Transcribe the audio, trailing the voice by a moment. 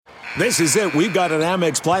This is it. We've got an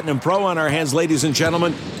Amex Platinum Pro on our hands, ladies and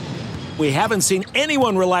gentlemen. We haven't seen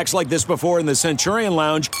anyone relax like this before in the Centurion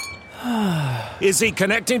Lounge. Is he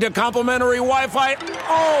connecting to complimentary Wi-Fi?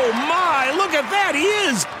 Oh, my. Look at that. He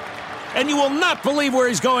is. And you will not believe where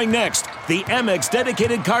he's going next. The Amex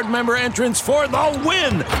dedicated card member entrance for the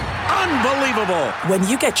win. Unbelievable. When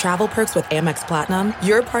you get travel perks with Amex Platinum,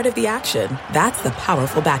 you're part of the action. That's the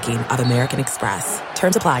powerful backing of American Express.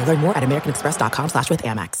 Terms apply. Learn more at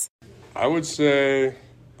americanexpress.com/withAmex. I would say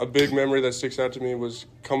a big memory that sticks out to me was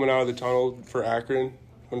coming out of the tunnel for Akron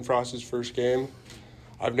when Frost's first game.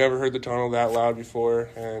 I've never heard the tunnel that loud before,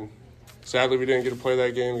 and sadly we didn't get to play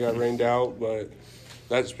that game. We got rained out, but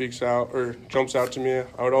that speaks out or jumps out to me.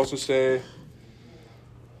 I would also say,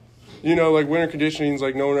 like winter conditionings,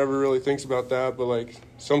 like no one ever really thinks about that, but like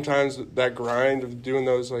sometimes that grind of doing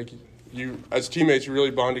those, like you as teammates, you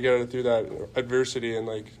really bond together through that adversity, and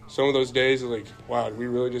like some of those days, like wow, we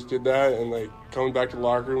really just did that, and like coming back to the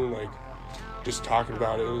locker room, like just talking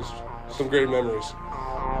about it, it was some great memories.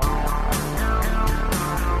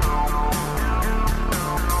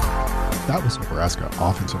 That was Nebraska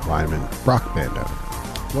offensive lineman Brock Bando,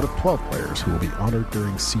 one of 12 players who will be honored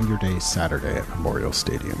during Senior Day Saturday at Memorial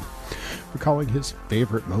Stadium, recalling his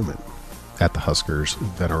favorite moment at the Huskers'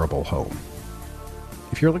 venerable home.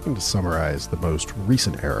 If you're looking to summarize the most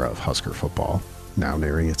recent era of Husker football, now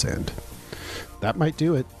nearing its end, that might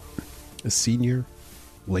do it. A senior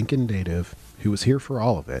Lincoln native who was here for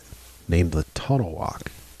all of it named the Tunnel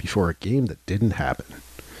Walk before a game that didn't happen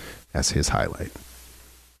as his highlight.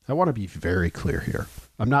 I want to be very clear here.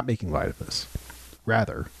 I'm not making light of this.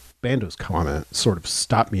 Rather, Bando's comment sort of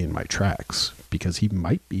stopped me in my tracks because he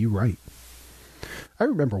might be right. I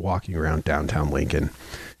remember walking around downtown Lincoln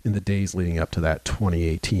in the days leading up to that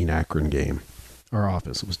 2018 Akron game. Our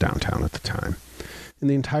office was downtown at the time, and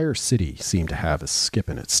the entire city seemed to have a skip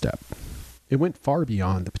in its step. It went far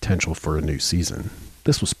beyond the potential for a new season.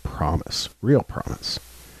 This was promise, real promise.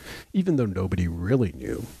 Even though nobody really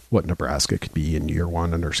knew what Nebraska could be in year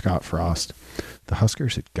one under Scott Frost, the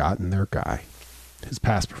Huskers had gotten their guy. His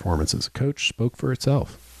past performance as a coach spoke for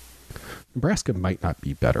itself. Nebraska might not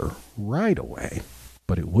be better right away,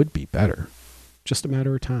 but it would be better. Just a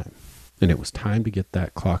matter of time. And it was time to get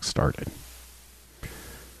that clock started.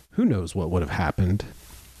 Who knows what would have happened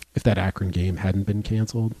if that Akron game hadn't been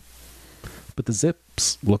canceled? But the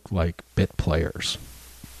Zips looked like bit players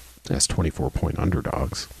as 24-point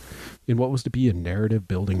underdogs in what was to be a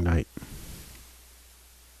narrative-building night.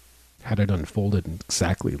 Had it unfolded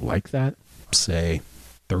exactly like that, say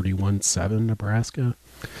 31-7 Nebraska,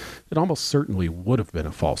 it almost certainly would have been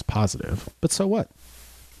a false positive. But so what?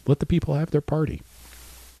 Let the people have their party.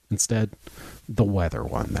 Instead, the weather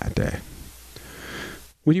won that day.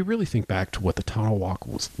 When you really think back to what the Tunnel Walk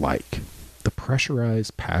was like, the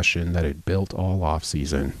pressurized passion that had built all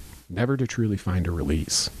off-season, never to truly find a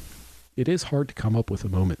release, it is hard to come up with a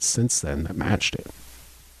moment since then that matched it.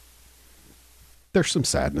 There's some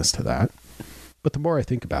sadness to that, but the more I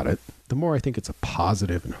think about it, the more I think it's a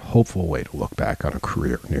positive and hopeful way to look back on a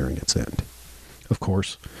career nearing its end. Of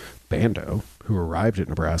course, Bando, who arrived at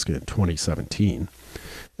Nebraska in 2017,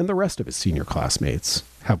 and the rest of his senior classmates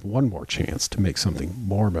have one more chance to make something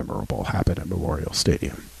more memorable happen at Memorial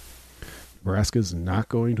Stadium. Nebraska's not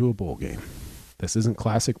going to a bowl game. This isn't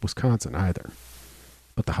classic Wisconsin either.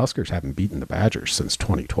 But the Huskers haven't beaten the Badgers since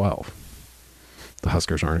 2012. The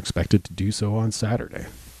Huskers aren't expected to do so on Saturday,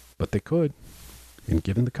 but they could. And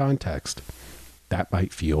given the context, that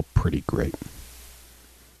might feel pretty great.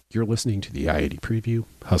 You're listening to the I-80 Preview,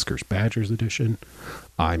 Huskers Badgers edition.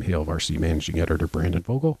 I'm Hail Varsity Managing Editor Brandon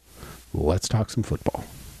Vogel. Let's talk some football.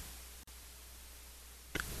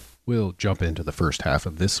 We'll jump into the first half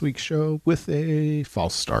of this week's show with a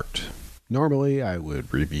false start. Normally, I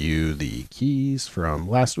would review the keys from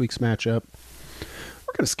last week's matchup.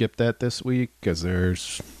 We're going to skip that this week because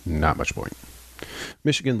there's not much point.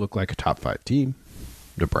 Michigan looked like a top 5 team.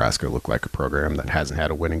 Nebraska looked like a program that hasn't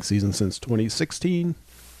had a winning season since 2016.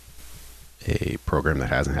 A program that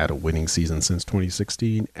hasn't had a winning season since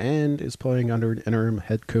 2016 and is playing under an interim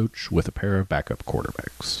head coach with a pair of backup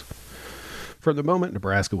quarterbacks. For the moment,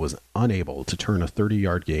 Nebraska was unable to turn a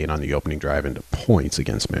 30-yard gain on the opening drive into points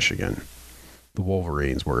against Michigan. The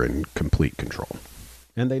Wolverines were in complete control,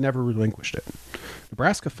 and they never relinquished it.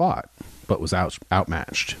 Nebraska fought, but was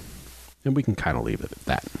outmatched, and we can kind of leave it at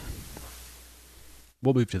that.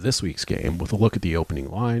 We'll move to this week's game with a look at the opening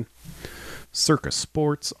line. Circus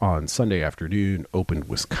Sports on Sunday afternoon opened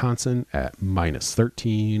Wisconsin at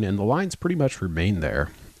 -13, and the lines pretty much remained there,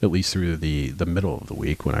 at least through the middle of the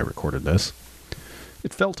week when I recorded this.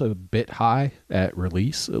 It felt a bit high at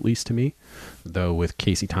release, at least to me, though with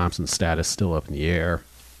Casey Thompson's status still up in the air,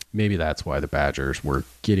 maybe that's why the Badgers were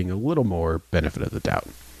getting a little more benefit of the doubt.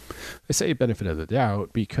 I say benefit of the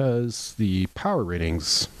doubt because the power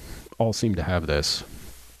ratings all seem to have this,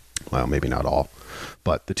 well, maybe not all,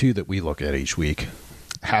 but the two that we look at each week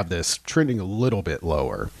have this trending a little bit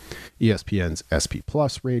lower. ESPN's SP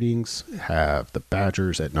Plus ratings have the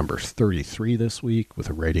Badgers at number 33 this week with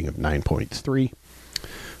a rating of 9.3.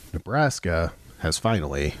 Nebraska has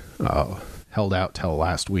finally held out till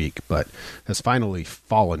last week, but has finally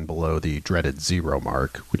fallen below the dreaded 0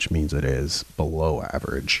 mark, which means it is below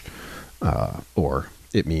average, or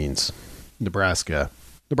it means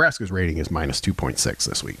Nebraska's rating is minus 2.6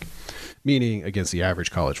 this week, meaning against the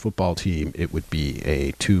average college football team, it would be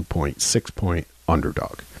a 2.6 point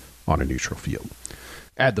underdog on a neutral field.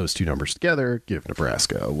 Add those two numbers together, give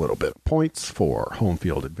Nebraska a little bit of points for home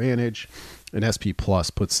field advantage, and SP Plus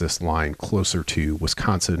puts this line closer to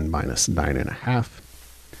Wisconsin minus 9.5.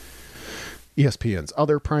 ESPN's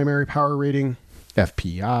other primary power rating,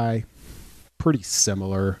 FPI, pretty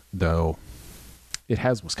similar, though it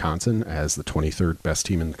has Wisconsin as the 23rd best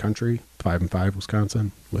team in the country, 5-5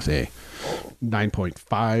 Wisconsin, with a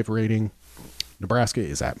 9.5 rating. Nebraska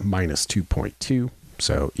is at minus 2.2,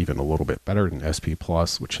 so even a little bit better than SP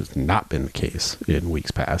Plus, which has not been the case in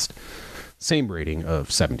weeks past. Same rating of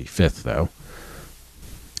 75th, though.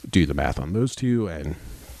 Do the math on those two, and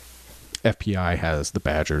FPI has the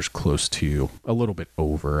Badgers close to, a little bit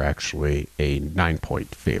over, actually, a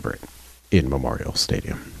 9-point favorite in Memorial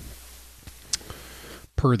Stadium.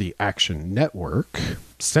 Per the Action Network,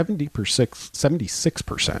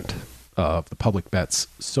 76% of the public bets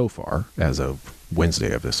so far, as of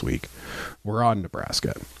Wednesday of this week, were on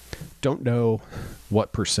Nebraska. Don't know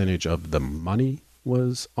what percentage of the money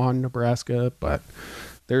was on Nebraska, but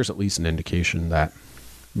there's at least an indication that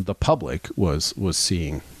the public was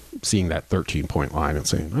seeing that 13-point line and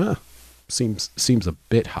saying, seems a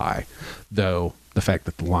bit high, though the fact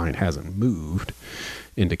that the line hasn't moved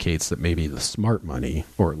indicates that maybe the smart money,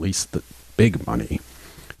 or at least the big money,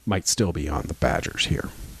 might still be on the Badgers here.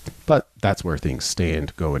 But that's where things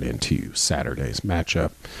stand going into Saturday's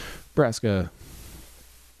matchup. Nebraska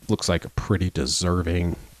looks like a pretty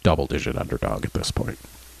deserving double-digit underdog at this point.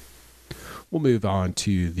 We'll move on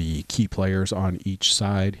to the key players on each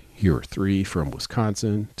side. Here are three from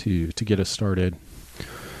Wisconsin to get us started.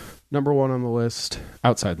 Number one on the list,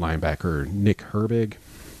 outside linebacker Nick Herbig.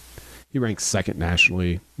 He ranks second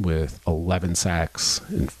nationally with 11 sacks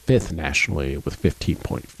and fifth nationally with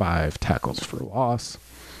 15.5 tackles for loss.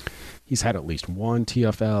 He's had at least one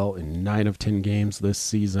TFL in 9 of 10 games this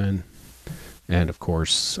season. And of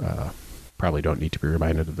course, probably don't need to be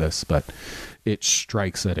reminded of this, but it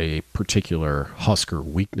strikes at a particular Husker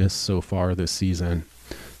weakness so far this season.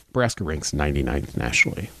 Nebraska ranks 99th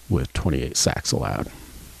nationally with 28 sacks allowed.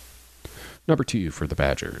 Number two for the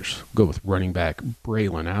Badgers, go with running back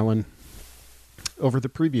Braylon Allen. Over the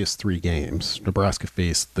previous 3 games, Nebraska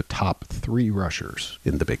faced the top 3 rushers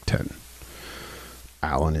in the Big Ten.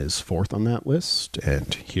 Allen is fourth on that list,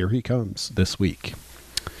 and here he comes this week.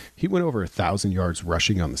 He went over 1,000 yards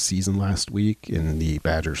rushing on the season last week in the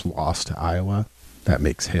Badgers' loss to Iowa. That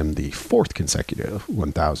makes him the 4th consecutive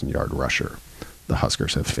 1,000-yard rusher the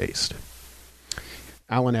Huskers have faced.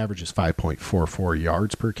 Allen averages 5.44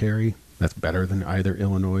 yards per carry. That's better than either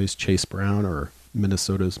Illinois' Chase Brown or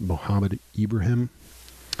Minnesota's Mohamed Ibrahim.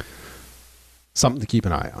 Something to keep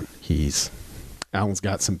an eye on. Allen's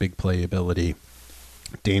got some big playability,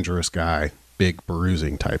 dangerous guy, big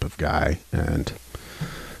bruising type of guy, and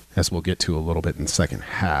as we'll get to a little bit in the second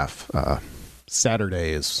half,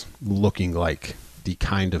 Saturday is looking like the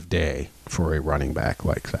kind of day for a running back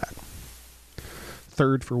like that.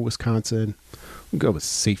 Third for Wisconsin, we'll go with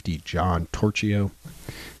safety John Torchio.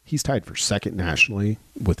 He's tied for second nationally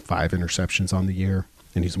with 5 interceptions on the year,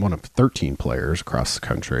 and he's one of 13 players across the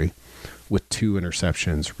country with 2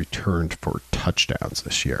 interceptions returned for touchdowns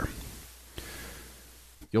this year.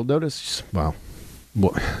 You'll notice, well,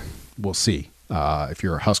 we'll see. If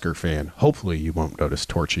you're a Husker fan, hopefully you won't notice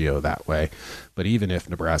Torchio that way. But even if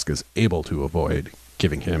Nebraska is able to avoid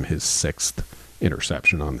giving him his 6th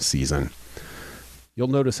interception on the season, you'll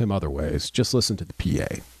notice him other ways. Just listen to the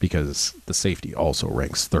PA, because the safety also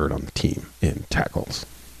ranks 3rd on the team in tackles.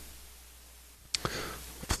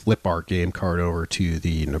 Flip our game card over to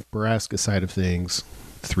the Nebraska side of things.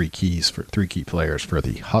 3 key players for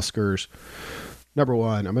the Huskers. Number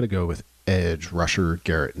 1, I'm going to go with edge rusher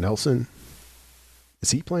Garrett Nelson.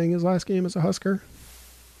 Is he playing his last game as a Husker?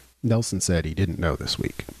 Nelson said he didn't know this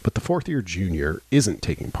week, but the 4th-year junior isn't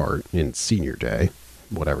taking part in senior day,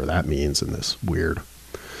 whatever that means in this weird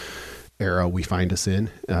era we find us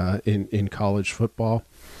in college football.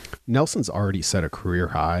 Nelson's already set a career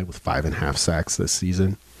high with 5.5 sacks this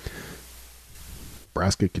season.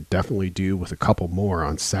 Nebraska could definitely do with a couple more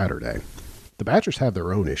on Saturday. The Badgers have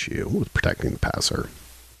their own issue with protecting the passer,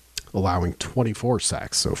 allowing 24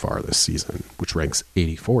 sacks so far this season, which ranks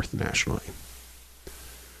 84th nationally.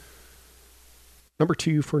 Number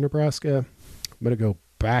 2 for Nebraska, I'm going to go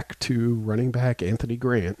back to running back Anthony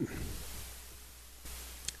Grant.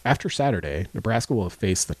 After Saturday, Nebraska will have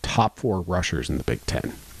faced the top 4 rushers in the Big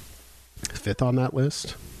Ten. 5th on that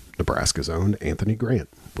list, Nebraska's own Anthony Grant,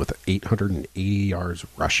 with 880 yards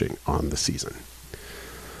rushing on the season.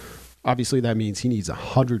 Obviously, that means he needs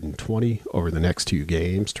 120 over the next 2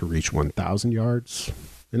 games to reach 1,000 yards,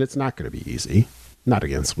 and it's not going to be easy. Not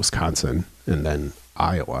against Wisconsin and then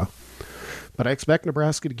Iowa. But I expect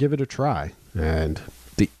Nebraska to give it a try, and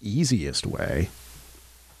the easiest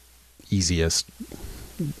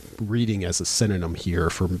reading as a synonym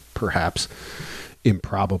here for perhaps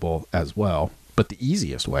improbable as well, but the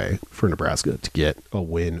easiest way for Nebraska to get a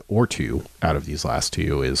win or 2 out of these last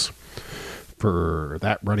 2 is for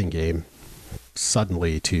that running game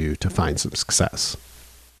suddenly to find some success.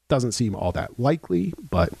 Doesn't seem all that likely,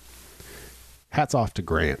 but hats off to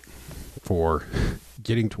Grant for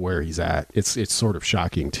getting to where he's at. It's sort of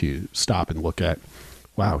shocking to stop and look at,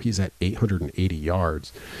 wow, he's at 880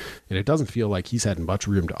 yards, and it doesn't feel like he's had much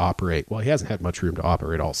room to operate. Well, he hasn't had much room to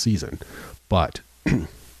operate all season, but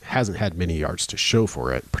hasn't had many yards to show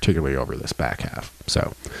for it, particularly over this back half.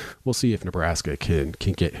 So we'll see if Nebraska can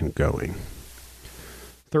get him going.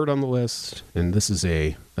 3rd on the list, and this is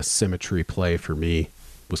a symmetry play for me.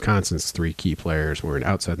 Wisconsin's 3 key players were an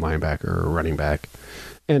outside linebacker, a running back,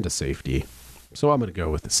 and a safety. So I'm going to go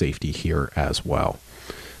with the safety here as well.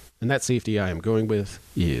 And that safety I am going with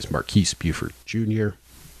is Marquise Buford Jr.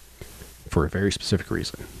 for a very specific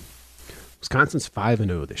reason. Wisconsin's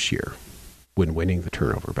 5-0 this year when winning the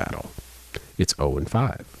turnover battle. It's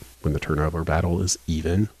 0-5 when the turnover battle is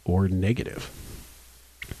even or negative.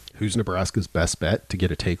 Who's Nebraska's best bet to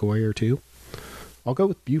get a takeaway or 2? I'll go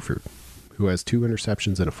with Buford, who has 2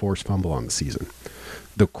 interceptions and a forced fumble on the season.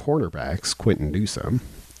 The cornerbacks, Quentin Newsome,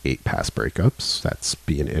 8 pass breakups, that's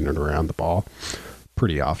being in and around the ball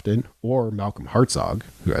pretty often, or Malcolm Hartzog,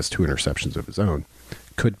 who has 2 interceptions of his own,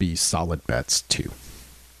 could be solid bets too.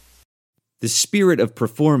 The spirit of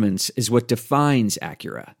performance is what defines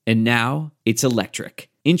Acura, and now it's electric.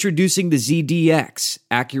 Introducing the ZDX,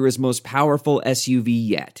 Acura's most powerful SUV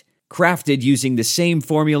yet. Crafted using the same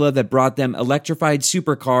formula that brought them electrified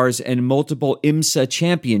supercars and multiple IMSA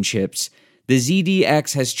championships, the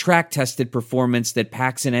ZDX has track-tested performance that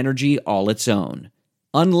packs an energy all its own.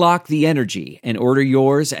 Unlock the energy and order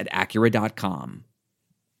yours at Acura.com.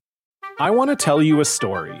 I want to tell you a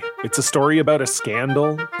story. It's a story about a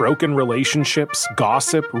scandal, broken relationships,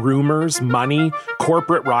 gossip, rumors, money,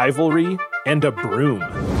 corporate rivalry, and a broom.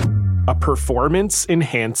 A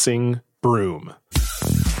performance-enhancing broom.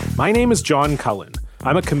 My name is John Cullen.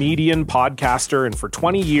 I'm a comedian, podcaster, and for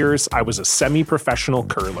 20 years, I was a semi-professional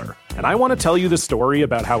curler. And I want to tell you the story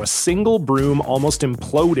about how a single broom almost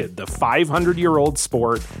imploded the 500-year-old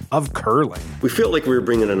sport of curling. We felt like we were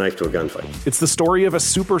bringing a knife to a gunfight. It's the story of a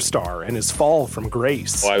superstar and his fall from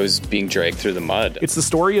grace. I was being dragged through the mud. It's the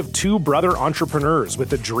story of 2 brother entrepreneurs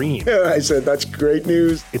with a dream. I said, that's great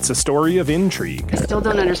news. It's a story of intrigue. I still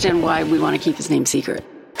don't understand why we want to keep his name secret.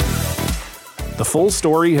 The full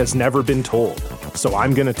story has never been told, so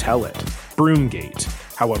I'm going to tell it. Broomgate,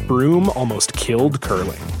 how a broom almost killed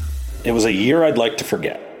curling. It was a year I'd like to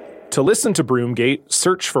forget. To listen to Broomgate,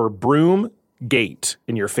 search for Broomgate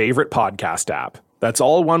in your favorite podcast app. That's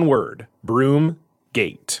all one word,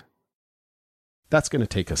 Broomgate. That's going to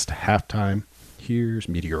take us to halftime. Here's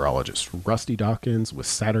meteorologist Rusty Dawkins with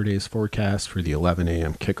Saturday's forecast for the 11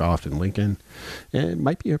 a.m. kickoff in Lincoln. And it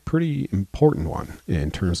might be a pretty important one in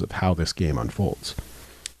terms of how this game unfolds.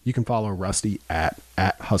 You can follow Rusty at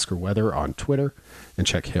Husker Weather on Twitter and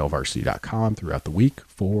check HailVarsity.com throughout the week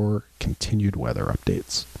for continued weather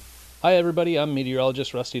updates. Hi, everybody. I'm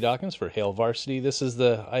meteorologist Rusty Dawkins for Hail Varsity. This is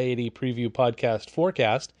the I-80 Preview Podcast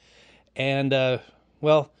forecast. And,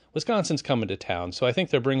 Wisconsin's coming to town, so I think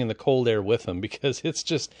they're bringing the cold air with them because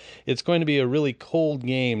it's going to be a really cold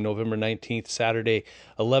game November 19th, Saturday,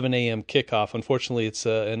 11 a.m. kickoff. Unfortunately, it's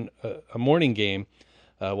a morning game,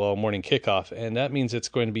 a morning kickoff, and that means it's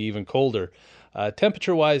going to be even colder.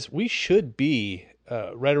 Temperature-wise, we should be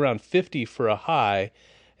right around 50 for a high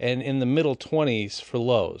and in the middle 20s for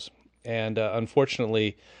lows. And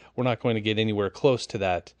unfortunately, we're not going to get anywhere close to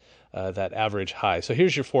that that average high. So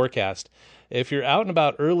here's your forecast. If you're out and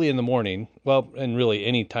about early in the morning, well, and really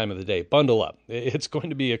any time of the day, bundle up. It's going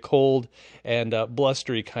to be a cold and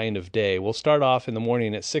blustery kind of day. We'll start off in the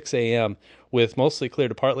morning at 6 a.m. with mostly clear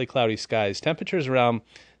to partly cloudy skies. Temperatures around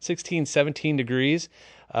 16, 17 degrees.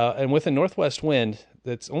 And with a northwest wind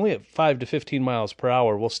that's only at 5 to 15 miles per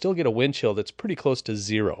hour, we'll still get a wind chill that's pretty close to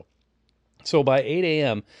zero. So by 8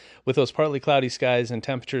 a.m., with those partly cloudy skies and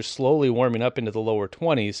temperatures slowly warming up into the lower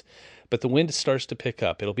 20s, but the wind starts to pick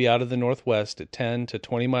up. It'll be out of the northwest at 10 to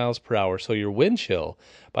 20 miles per hour. So your wind chill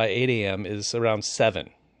by 8 a.m. is around 7,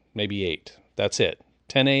 maybe 8. That's it.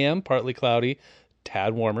 10 a.m., partly cloudy,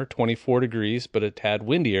 tad warmer, 24 degrees, but a tad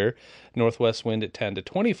windier. Northwest wind at 10 to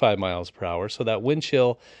 25 miles per hour. So that wind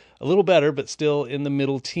chill a little better, but still in the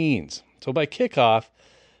middle teens. So by kickoff,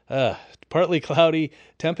 partly cloudy,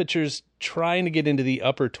 temperatures trying to get into the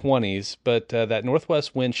upper 20s, but that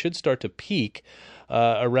northwest wind should start to peak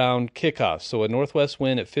around kickoff. So a northwest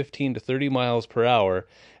wind at 15 to 30 miles per hour,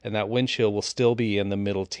 and that wind chill will still be in the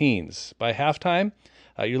middle teens. By halftime,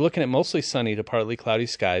 you're looking at mostly sunny to partly cloudy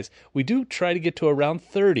skies. We do try to get to around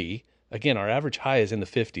 30. Again, our average high is in the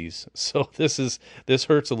 50s, so this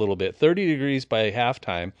hurts a little bit. 30 degrees by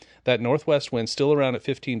halftime. That northwest wind still around at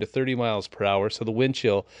 15 to 30 miles per hour, so the wind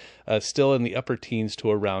chill still in the upper teens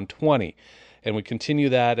to around 20. And we continue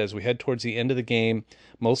that as we head towards the end of the game.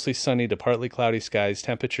 Mostly sunny to partly cloudy skies.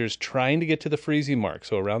 Temperatures trying to get to the freezing mark,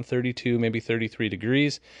 so around 32, maybe 33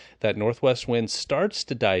 degrees. That northwest wind starts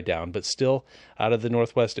to die down, but still out of the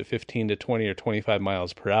northwest at 15 to 20 or 25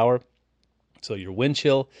 miles per hour. So your wind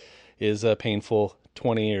chill is a painful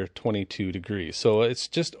 20 or 22 degrees. So it's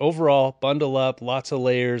just overall bundle up, lots of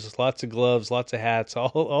layers, lots of gloves, lots of hats,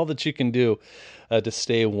 all that you can do to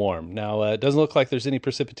stay warm. Now, it doesn't look like there's any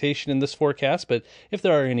precipitation in this forecast, but if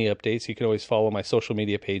there are any updates, you can always follow my social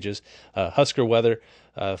media pages, Husker Weather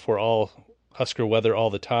for all Husker weather all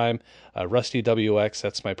the time. Rusty WX,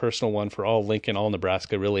 that's my personal one for all Lincoln, all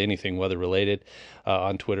Nebraska, really anything weather related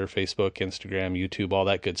on Twitter, Facebook, Instagram, YouTube, all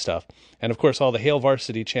that good stuff. And of course, all the Hail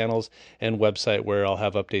Varsity channels and website where I'll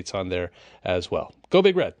have updates on there as well. Go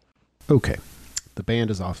Big Red. Okay, the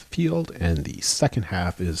band is off the field and the second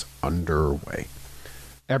half is underway.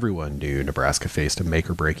 Everyone knew Nebraska faced a make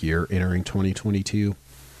or break year entering 2022,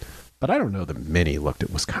 but I don't know that many looked at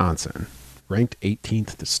Wisconsin, ranked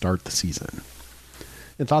 18th to start the season,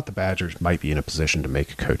 and thought the Badgers might be in a position to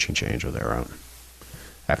make a coaching change of their own.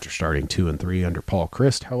 After starting 2-3 under Paul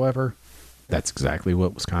Chryst, however, that's exactly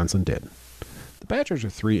what Wisconsin did. The Badgers are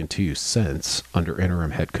 3-2 since under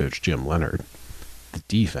interim head coach Jim Leonhard. The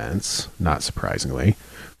defense, not surprisingly,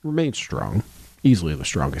 remained strong, easily the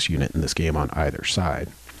strongest unit in this game on either side,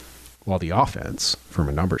 while the offense, from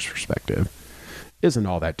a numbers perspective, isn't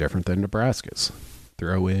all that different than Nebraska's.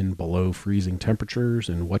 Throw in below freezing temperatures,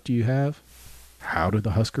 and what do you have? How did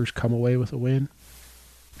the Huskers come away with a win?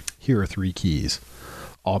 Here are 3 keys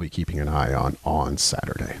I'll be keeping an eye on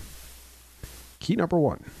Saturday. Key number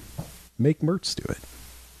 1, make Mertz do it.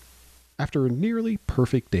 After a nearly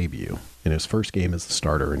perfect debut in his first game as a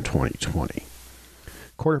starter in 2020,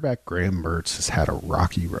 quarterback Graham Mertz has had a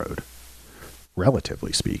rocky road.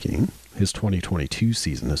 Relatively speaking, his 2022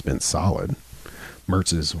 season has been solid.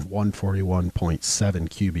 Mertz's 141.7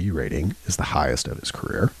 QB rating is the highest of his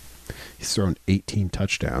career. He's thrown 18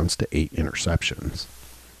 touchdowns to 8 interceptions.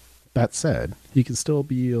 That said, he can still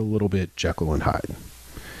be a little bit Jekyll and Hyde.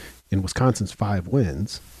 In Wisconsin's 5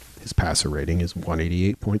 wins, his passer rating is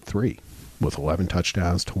 188.3, with 11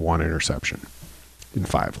 touchdowns to 1 interception. In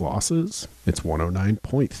 5 losses, it's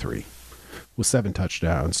 109.3, with 7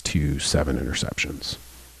 touchdowns to 7 interceptions.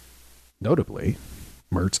 Notably,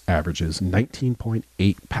 Mertz averages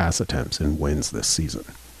 19.8 pass attempts in wins this season.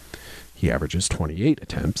 He averages 28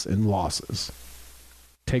 attempts in losses.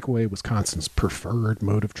 Take away Wisconsin's preferred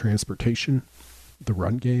mode of transportation, the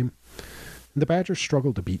run game, and the Badgers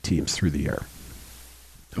struggle to beat teams through the air.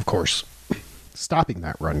 Of course, stopping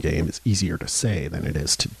that run game is easier to say than it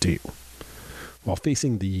is to do. While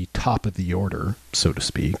facing the top of the order, so to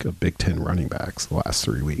speak, of Big Ten running backs the last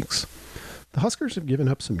 3 weeks, the Huskers have given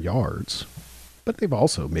up some yards, but they've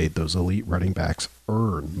also made those elite running backs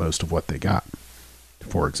earn most of what they got.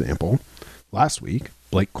 For example, last week,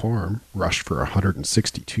 Blake Corum rushed for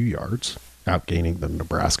 162 yards, outgaining the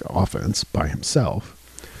Nebraska offense by himself,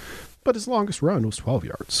 but his longest run was 12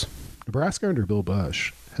 yards. Nebraska under Bill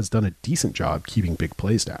Busch has done a decent job keeping big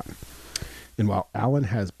plays down. And while Allen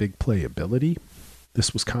has big play ability,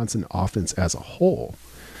 this Wisconsin offense as a whole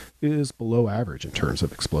is below average in terms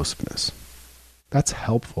of explosiveness. That's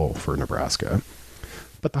helpful for Nebraska,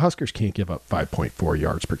 but the Huskers can't give up 5.4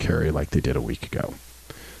 yards per carry like they did a week ago.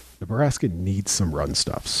 Nebraska needs some run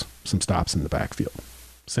stuffs, some stops in the backfield,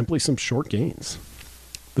 simply some short gains.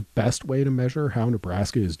 The best way to measure how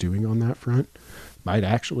Nebraska is doing on that front might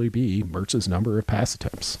actually be Mertz's number of pass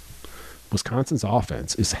attempts. Wisconsin's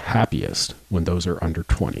offense is happiest when those are under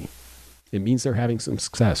 20. It means they're having some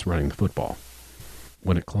success running the football.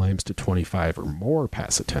 When it climbs to 25 or more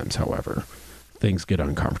pass attempts, however, things get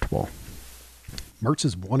uncomfortable. Mertz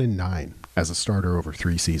is 1-9 as a starter over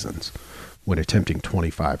 3 seasons when attempting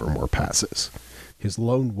 25 or more passes. His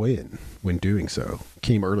lone win when doing so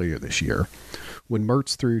came earlier this year when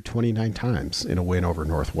Mertz threw 29 times in a win over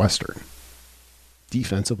Northwestern.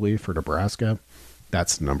 Defensively for Nebraska,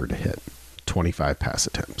 that's the number to hit, 25 pass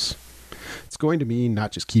attempts. It's going to mean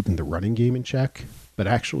not just keeping the running game in check, but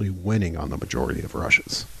actually winning on the majority of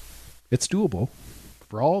rushes. It's doable.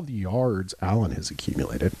 For all of the yards Allen has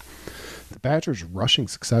accumulated, the Badgers' rushing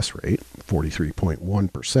success rate,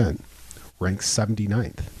 43.1%, ranks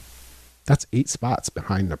 79th. That's 8 spots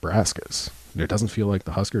behind Nebraska's. And it doesn't feel like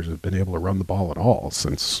the Huskers have been able to run the ball at all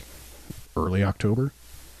since early October.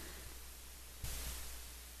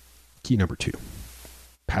 Key number 2,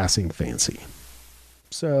 passing fancy.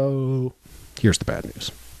 So here's the bad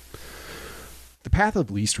news. The path of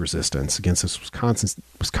least resistance against this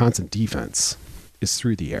Wisconsin defense is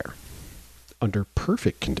through the air. Under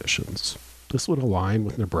perfect conditions, this would align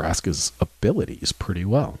with Nebraska's abilities pretty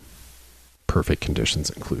well. Perfect conditions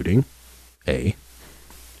including A,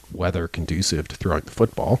 weather conducive to throwing the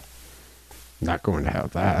football. Not going to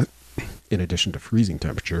have that. In addition to freezing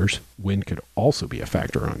temperatures, wind could also be a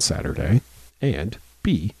factor on Saturday. And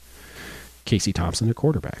B, Casey Thompson at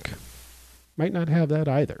quarterback. Might not have that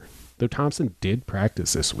either, though Thompson did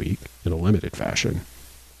practice this week in a limited fashion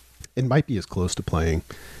and might be as close to playing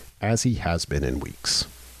as he has been in weeks.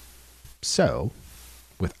 So,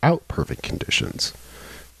 without perfect conditions,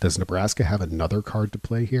 does Nebraska have another card to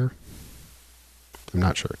play here? I'm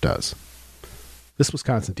not sure it does. This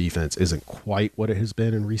Wisconsin defense isn't quite what it has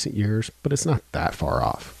been in recent years, but it's not that far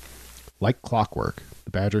off. Like clockwork,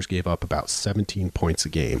 the Badgers gave up about 17 points a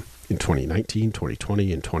game in 2019,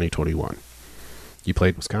 2020, and 2021. You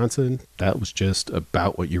played Wisconsin, that was just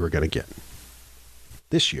about what you were going to get.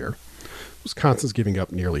 This year, Wisconsin's giving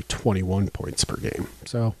up nearly 21 points per game,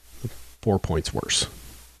 so 4 points worse.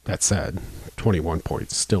 That said, 21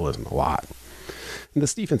 points still isn't a lot. And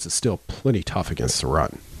this defense is still plenty tough against the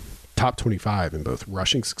run. Top 25 in both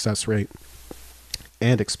rushing success rate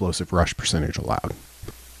and explosive rush percentage allowed.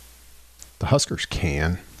 The Huskers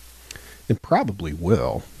can, and probably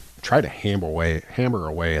will, try to hammer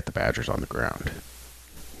away at the Badgers on the ground.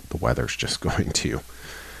 The weather's just going to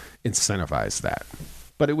incentivize that.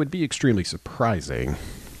 But it would be extremely surprising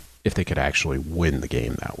if they could actually win the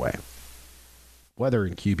game that way. Weather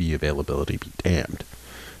and QB availability be damned.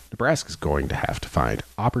 Nebraska's going to have to find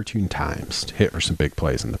opportune times to hit for some big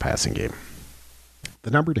plays in the passing game.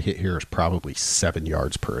 The number to hit here is probably 7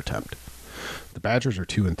 yards per attempt. The Badgers are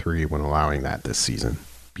 2-3 when allowing that this season,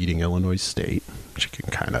 beating Illinois State, which you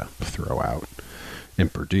can kind of throw out,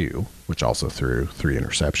 and Purdue, which also threw 3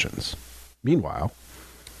 interceptions. Meanwhile,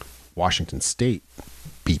 Washington State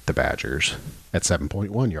beat the Badgers at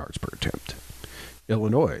 7.1 yards per attempt.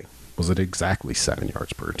 Illinois was at exactly 7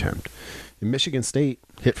 yards per attempt. And Michigan State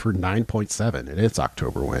hit for 9.7 in its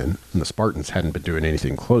October win, and the Spartans hadn't been doing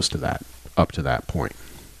anything close to that up to that point.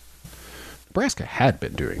 Nebraska had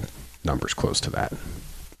been doing numbers close to that.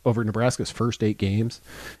 Over Nebraska's first 8 games,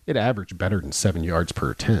 it averaged better than 7 yards per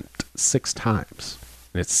attempt 6 times,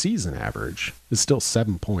 and its season average is still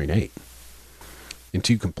 7.8. In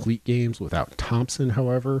 2 complete games without Thompson,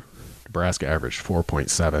 however, Nebraska averaged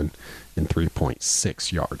 4.7 and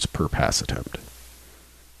 3.6 yards per pass attempt.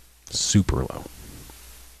 Super low.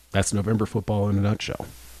 That's November football in a nutshell.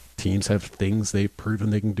 Teams have things they've proven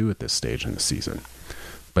they can do at this stage in the season.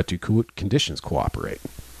 But do conditions cooperate?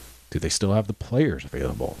 Do they still have the players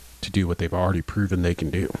available to do what they've already proven they can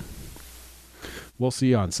do? We'll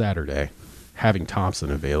see on Saturday, having Thompson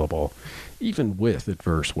available, even with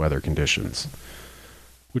adverse weather conditions,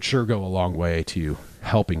 would sure go a long way to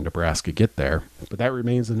helping Nebraska get there, but that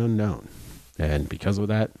remains an unknown. And because of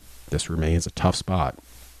that, this remains a tough spot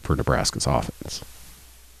for Nebraska's offense.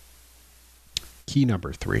 Key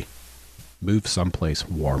number 3, move someplace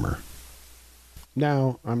warmer.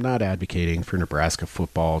 Now, I'm not advocating for Nebraska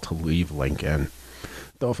football to leave Lincoln,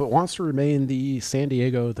 though if it wants to remain the San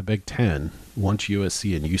Diego, the Big Ten, once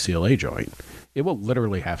USC and UCLA join, it will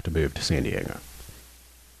literally have to move to San Diego.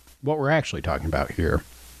 What we're actually talking about here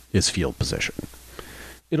is field position.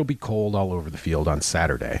 It'll be cold all over the field on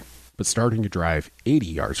Saturday, but starting to drive 80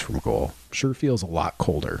 yards from goal sure feels a lot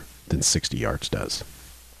colder than 60 yards does.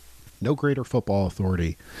 No greater football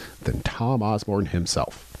authority than Tom Osborne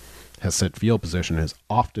himself has said field position is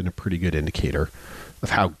often a pretty good indicator of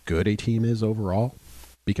how good a team is overall,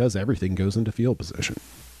 because everything goes into field position.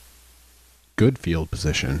 Good field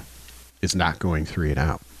position is not going 3 and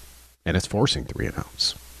out, and it's forcing 3 and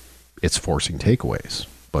outs. It's forcing takeaways,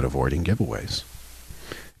 but avoiding giveaways.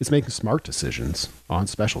 It's making smart decisions on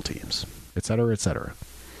special teams, etc., etc.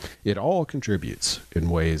 It all contributes in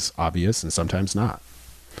ways obvious and sometimes not.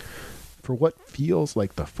 For what feels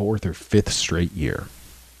like the 4th or 5th straight year,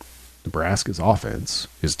 Nebraska's offense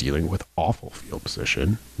is dealing with awful field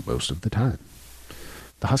position most of the time.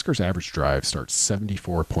 The Huskers' average drive starts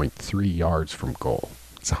 74.3 yards from goal.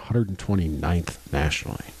 It's 129th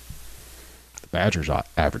nationally. The Badgers'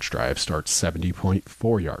 average drive starts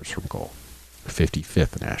 70.4 yards from goal,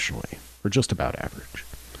 55th nationally, or just about average.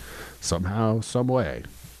 Somehow, some way,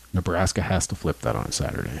 Nebraska has to flip that on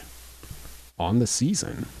Saturday. On the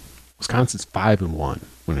season, Wisconsin's 5-1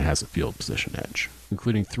 when it has a field position edge,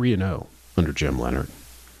 including 3-0 under Jim Leonhard.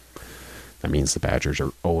 That means the Badgers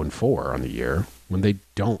are 0-4 on the year when they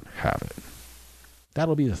don't have it.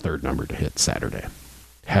 That'll be the third number to hit Saturday.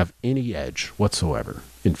 Have any edge whatsoever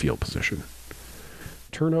in field position.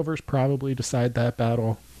 Turnovers probably decide that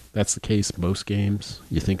battle. That's the case most games.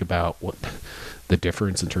 You think about what the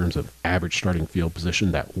difference in terms of average starting field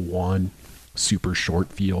position that one super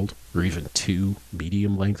short field or even 2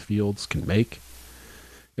 medium length fields can make.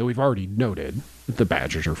 And we've already noted that the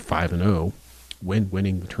Badgers are 5-0 when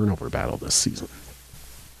winning the turnover battle this season.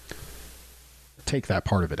 Take that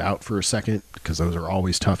part of it out for a second, because those are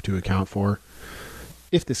always tough to account for.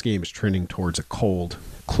 If this game is trending towards a cold,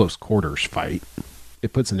 close quarters fight,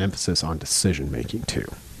 it puts an emphasis on decision making too.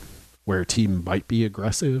 Where a team might be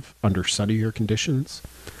aggressive under sunnier conditions,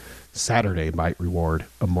 Saturday might reward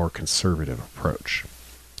a more conservative approach.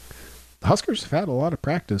 The Huskers have had a lot of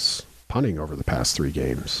practice punting over the past 3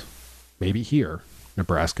 games. Maybe here,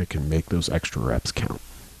 Nebraska can make those extra reps count.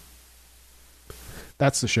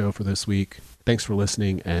 That's the show for this week. Thanks for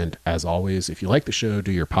listening, and as always, if you like the show,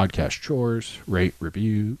 do your podcast chores, rate,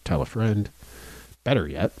 review, tell a friend. Better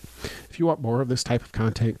yet, if you want more of this type of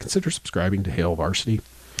content, consider subscribing to Hail Varsity.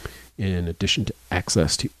 In addition to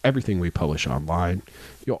access to everything we publish online,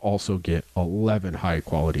 you'll also get 11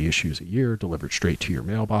 high-quality issues a year delivered straight to your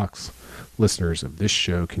mailbox. Listeners of this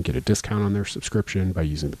show can get a discount on their subscription by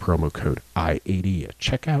using the promo code I80 at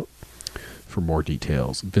checkout. For more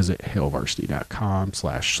details, visit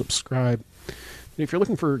hailvarsity.com/subscribe. And if you're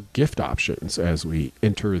looking for gift options as we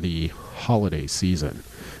enter the holiday season,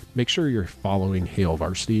 make sure you're following Hail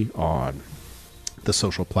Varsity on the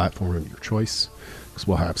social platform of your choice, because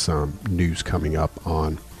we'll have some news coming up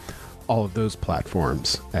on all of those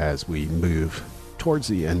platforms as we move towards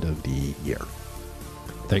the end of the year.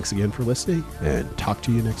 Thanks again for listening, and talk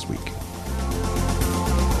to you next week.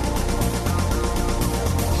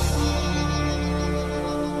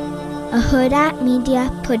 A Huda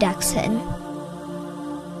Media Production.